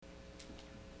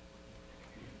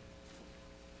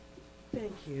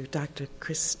Thank you, Dr.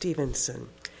 Chris Stevenson.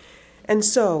 And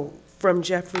so, from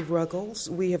Jeffrey Ruggles,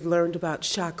 we have learned about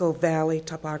Chaco Valley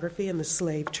topography and the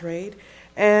slave trade.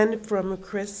 And from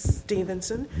Chris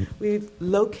Stevenson, we've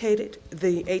located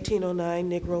the 1809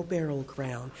 Negro Burial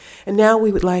Ground. And now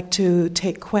we would like to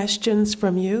take questions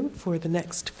from you for the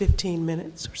next 15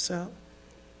 minutes or so.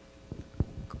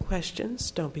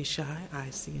 Questions? Don't be shy.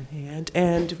 I see a hand.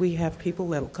 And we have people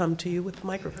that will come to you with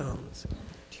microphones.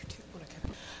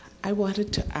 I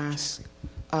wanted to ask,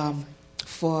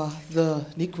 for the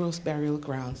Negroes Burial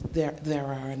Grounds, there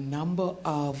are a number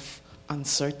of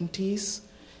uncertainties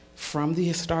from the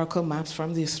historical maps,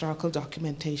 from the historical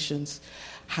documentations.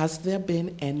 Has there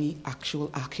been any actual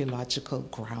archaeological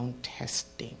ground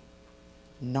testing?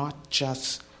 Not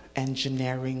just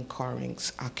engineering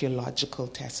corings, archaeological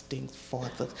testing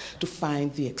to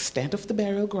find the extent of the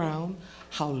burial ground,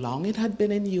 how long it had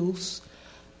been in use,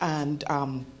 and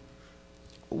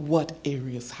what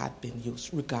areas had been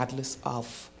used, regardless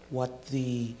of what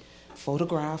the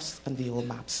photographs and the old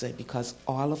maps say, because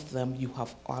all of them, you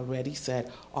have already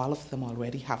said, all of them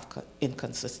already have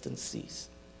inconsistencies.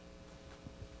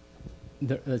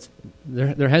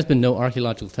 There has been no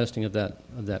archaeological testing of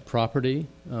that property.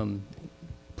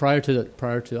 Prior to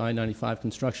I-95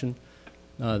 construction,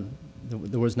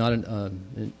 there was not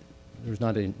an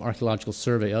archaeological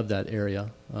survey of that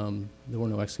area. There were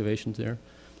no excavations there.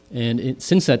 And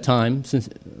since that time,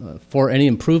 for any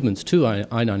improvements to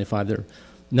I-95,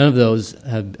 none of those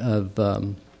have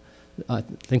I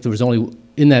think there was only,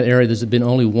 in that area, there's been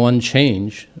only one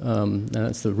change, and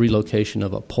that's the relocation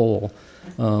of a pole,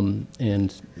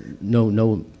 and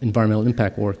no environmental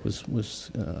impact work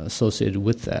was associated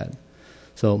with that.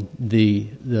 So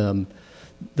those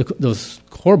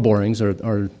core borings are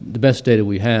the best data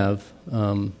we have,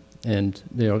 and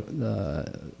they are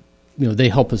they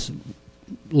help us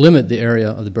limit the area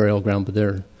of the burial ground, but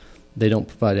they don't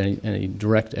provide any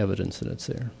direct evidence that it's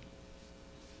there.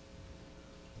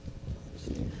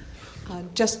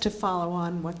 Just to follow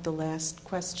on what the last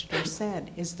questioner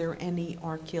said, is there any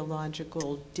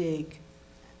archaeological dig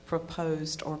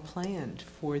proposed or planned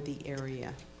for the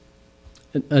area?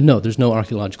 No, there's no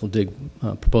archaeological dig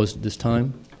proposed at this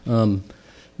time.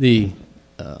 The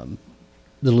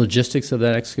logistics of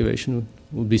that excavation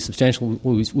would be substantial.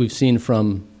 We've seen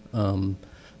from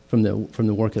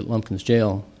the work at Lumpkins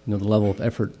Jail, the level of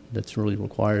effort that's really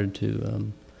required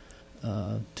to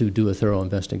do a thorough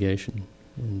investigation,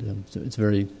 and so it's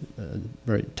very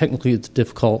technically it's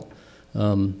difficult,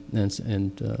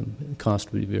 and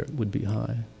cost would be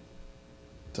high.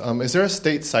 Is there a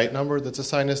state site number that's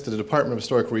assigned this? The Department of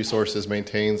Historic Resources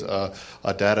maintains a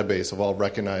database of all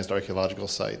recognized archaeological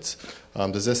sites.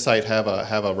 Does this site have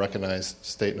a recognized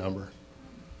state number?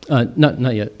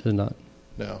 Not yet. Does not.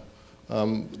 No.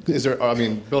 Is there? I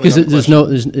mean, because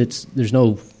there's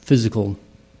no physical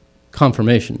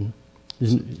confirmation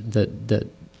that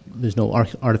there's no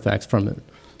artifacts from it.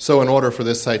 So, in order for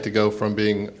this site to go from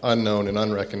being unknown and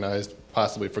unrecognized,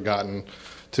 possibly forgotten,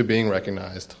 to being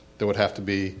recognized, there would have to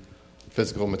be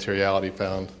physical materiality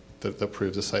found that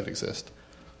proves the site exists.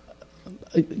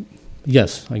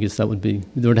 Yes, I guess that would be.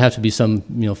 There would have to be some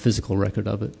physical record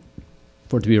of it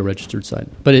for it to be a registered site.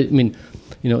 But it can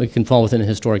fall within a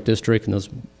historic district, and those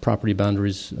property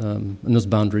boundaries and those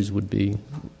boundaries would be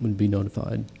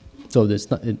notified. So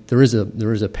there is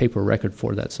a paper record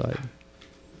for that site.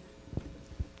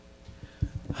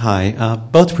 Hi.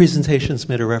 Both presentations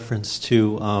made a reference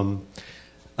to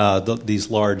these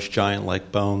large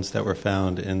giant-like bones that were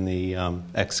found in the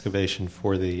excavation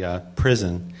for the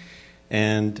prison,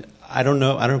 and I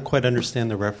don't quite understand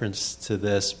the reference to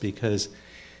this because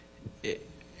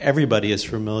everybody is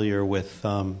familiar with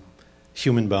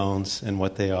human bones and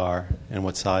what they are and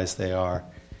what size they are.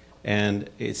 And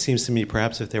it seems to me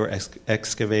perhaps if they were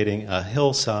excavating a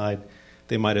hillside,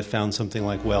 they might have found something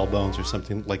like whale bones or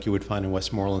something like you would find in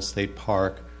Westmoreland State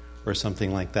Park or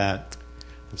something like that.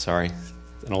 I'm sorry,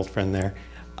 an old friend there.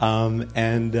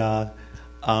 The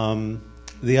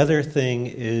other thing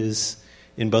is,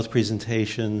 in both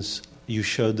presentations, you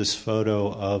showed this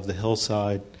photo of the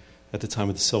hillside at the time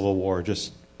of the Civil War,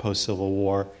 just post-Civil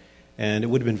War. And it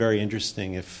would have been very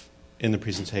interesting if, in the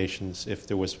presentations, if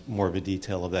there was more of a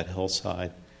detail of that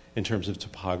hillside in terms of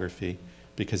topography,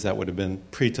 because that would have been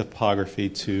pre-topography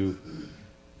to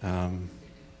a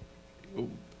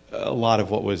lot of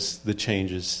what was the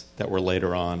changes that were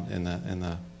later on in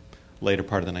the later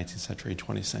part of the 19th century,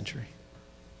 20th century.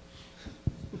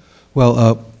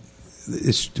 Well,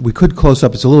 we could close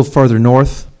up. It's a little farther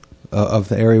north of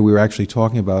the area we were actually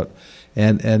talking about.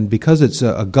 And because it's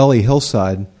a gully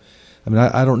hillside, I mean,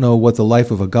 I don't know what the life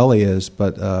of a gully is,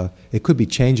 but it could be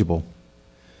changeable.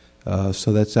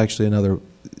 So that's actually another.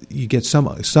 You get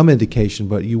some indication,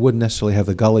 but you wouldn't necessarily have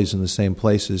the gullies in the same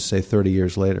places, say 30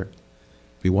 years later.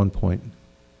 Be one point.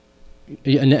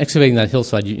 Yeah, and excavating that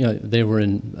hillside, they were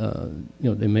in,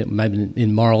 they might have been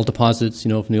in marl deposits,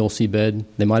 from the old seabed.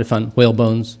 They might have found whale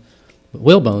bones. But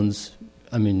whale bones,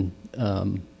 I mean,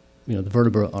 the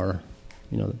vertebrae are,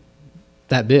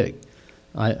 that big.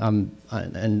 I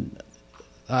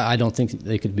don't think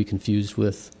they could be confused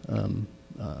with,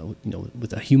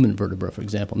 with a human vertebra, for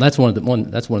example. And that's one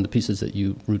of the pieces that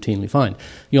you routinely find.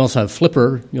 You also have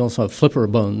flipper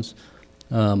bones.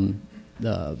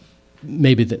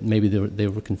 Maybe they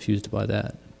were confused by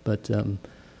that, but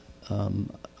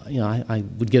I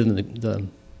would give them the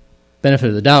benefit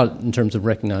of the doubt in terms of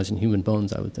recognizing human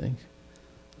bones, I would think.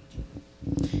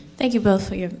 Thank you both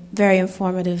for your very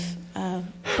informative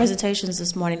presentations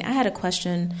this morning. I had a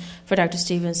question for Dr.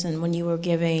 Stevenson. When you were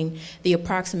giving the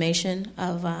approximation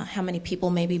of how many people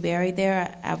may be buried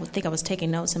there, I would think I was taking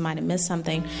notes and might have missed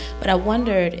something, but I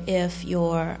wondered if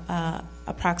your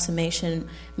approximation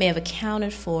may have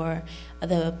accounted for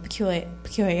the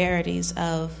peculiarities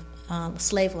of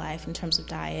slave life in terms of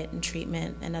diet and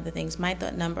treatment and other things. Might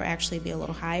that number actually be a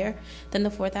little higher than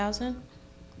the 4,000?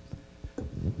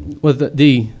 Well,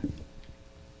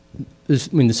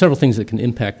 there's several things that can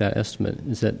impact that estimate.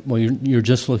 Is that you're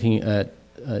just looking at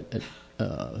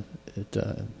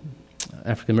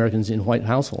African Americans in white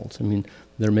households. I mean,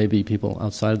 there may be people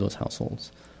outside of those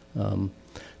households.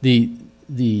 The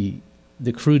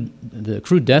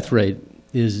crude death rate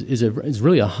is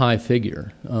really a high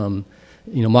figure.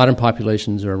 Modern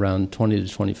populations are around 20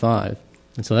 to 25,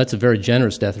 and so that's a very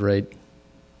generous death rate,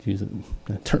 to use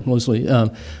that term loosely,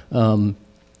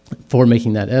 for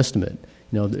making that estimate.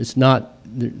 There's not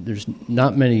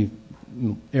many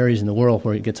areas in the world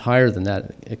where it gets higher than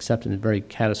that, except in very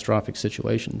catastrophic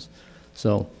situations.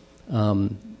 So I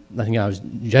think I was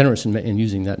generous in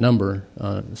using that number.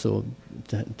 And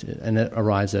that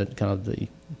arrives at kind of the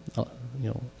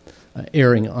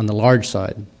erring on the large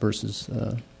side versus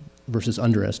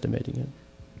underestimating it.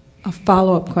 A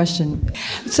follow-up question.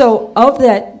 So of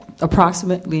that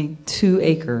approximately 2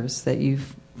 acres that you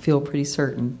feel pretty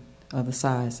certain of the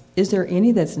size, is there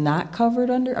any that's not covered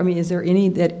under? I mean, is there any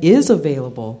that is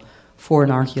available for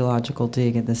an archaeological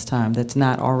dig at this time that's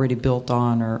not already built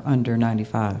on or under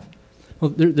 95?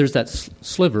 Well, there's that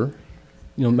sliver.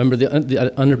 Remember the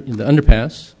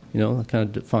underpass. That kind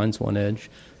of defines one edge,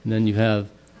 and then you have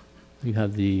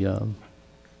the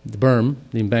berm,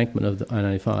 the embankment of the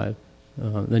I-95.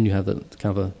 Then you have the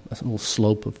kind of a little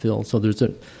slope of fill. So there's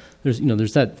that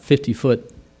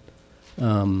 50-foot.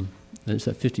 There's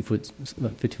that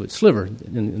 50-foot sliver,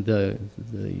 and the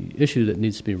issue that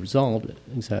needs to be resolved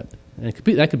is that, and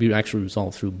that could be actually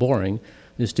resolved through boring,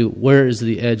 is to where is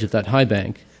the edge of that high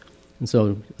bank, and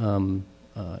so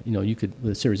you could,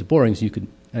 with a series of borings, you could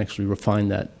actually refine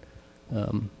that,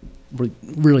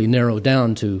 really narrow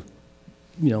down to,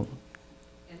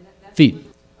 feet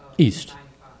east.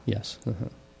 Yes.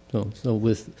 So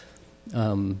with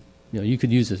you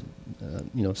could use a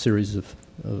series of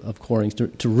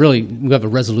corings to really. We have a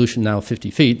resolution now of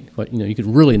 50 feet, but you could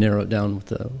really narrow it down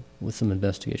with some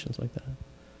investigations like that.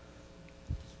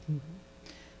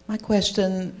 My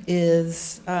question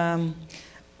is,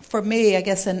 for me, I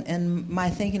guess in my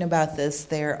thinking about this,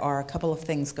 there are a couple of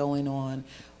things going on.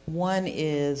 One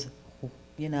is,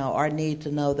 our need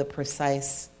to know the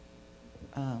precise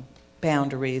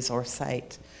boundaries or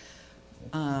site.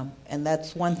 And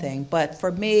that's one thing. But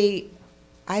for me,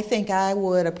 I think I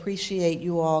would appreciate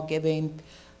you all giving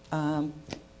an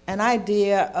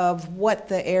idea of what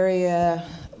the area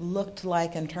looked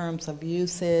like in terms of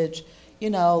usage,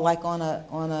 like on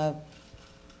a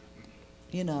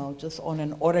just on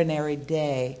an ordinary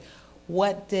day.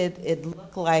 What did it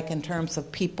look like in terms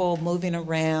of people moving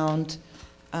around?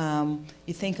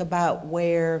 You think about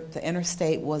where the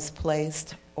interstate was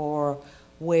placed or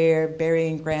where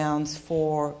burying grounds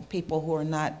for people who are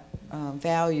not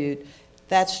valued.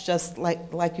 That's just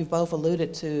like you both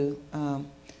alluded to,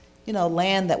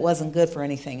 land that wasn't good for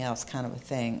anything else kind of a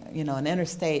thing. An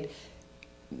interstate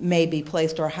may be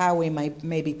placed, or a highway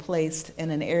may be placed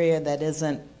in an area that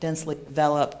isn't densely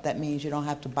developed. That means you don't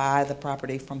have to buy the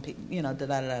property from people,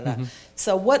 Mm-hmm.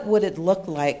 So what would it look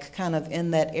like kind of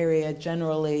in that area,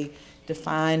 generally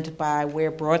defined by where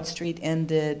Broad Street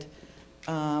ended,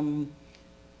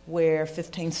 where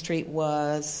 15th Street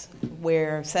was,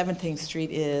 where 17th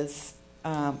Street is?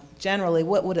 Generally,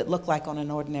 what would it look like on an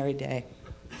ordinary day?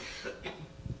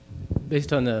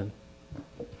 Based on the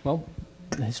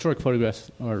historic photographs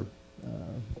are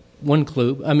one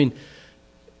clue. I mean,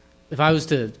 if I was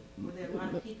to... Were there a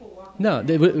lot of people walking No,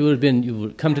 it would have been, you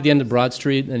would come to the end of Broad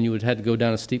Street and you would have to go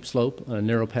down a steep slope on a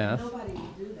narrow path. Nobody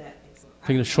would do that.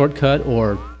 Taking a shortcut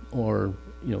or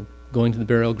going to the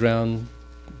burial ground.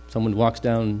 Someone walks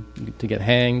down to get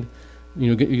hanged.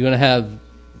 You're going to have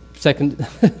it's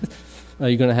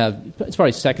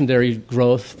probably secondary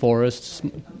growth, forests,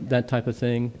 that type of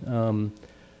thing.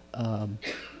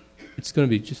 It's going to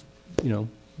be just,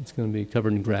 it's going to be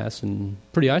covered in grass and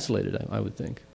pretty isolated, I would think.